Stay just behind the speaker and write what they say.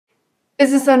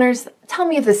Business owners, tell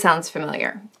me if this sounds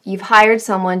familiar. You've hired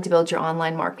someone to build your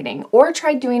online marketing or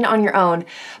tried doing it on your own,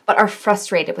 but are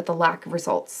frustrated with the lack of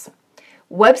results.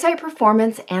 Website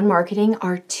performance and marketing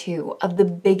are two of the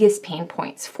biggest pain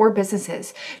points for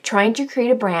businesses trying to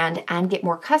create a brand and get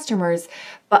more customers,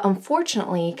 but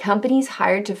unfortunately, companies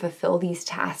hired to fulfill these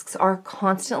tasks are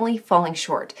constantly falling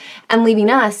short and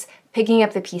leaving us picking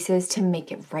up the pieces to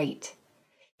make it right.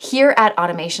 Here at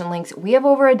AutomationLinks, we have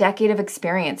over a decade of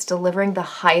experience delivering the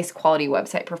highest quality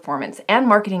website performance and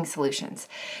marketing solutions,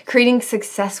 creating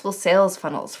successful sales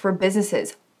funnels for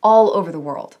businesses all over the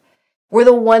world. We're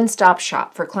the one-stop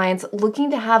shop for clients looking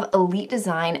to have elite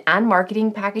design and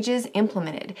marketing packages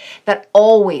implemented that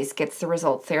always gets the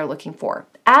results they are looking for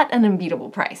at an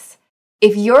unbeatable price.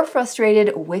 If you're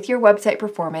frustrated with your website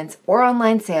performance or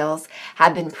online sales,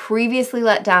 have been previously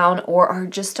let down, or are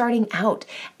just starting out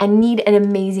and need an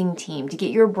amazing team to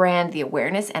get your brand the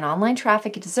awareness and online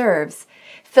traffic it deserves,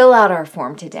 fill out our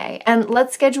form today and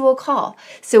let's schedule a call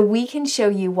so we can show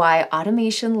you why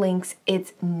AutomationLinks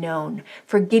is known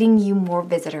for getting you more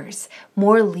visitors,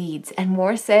 more leads, and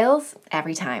more sales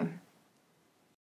every time.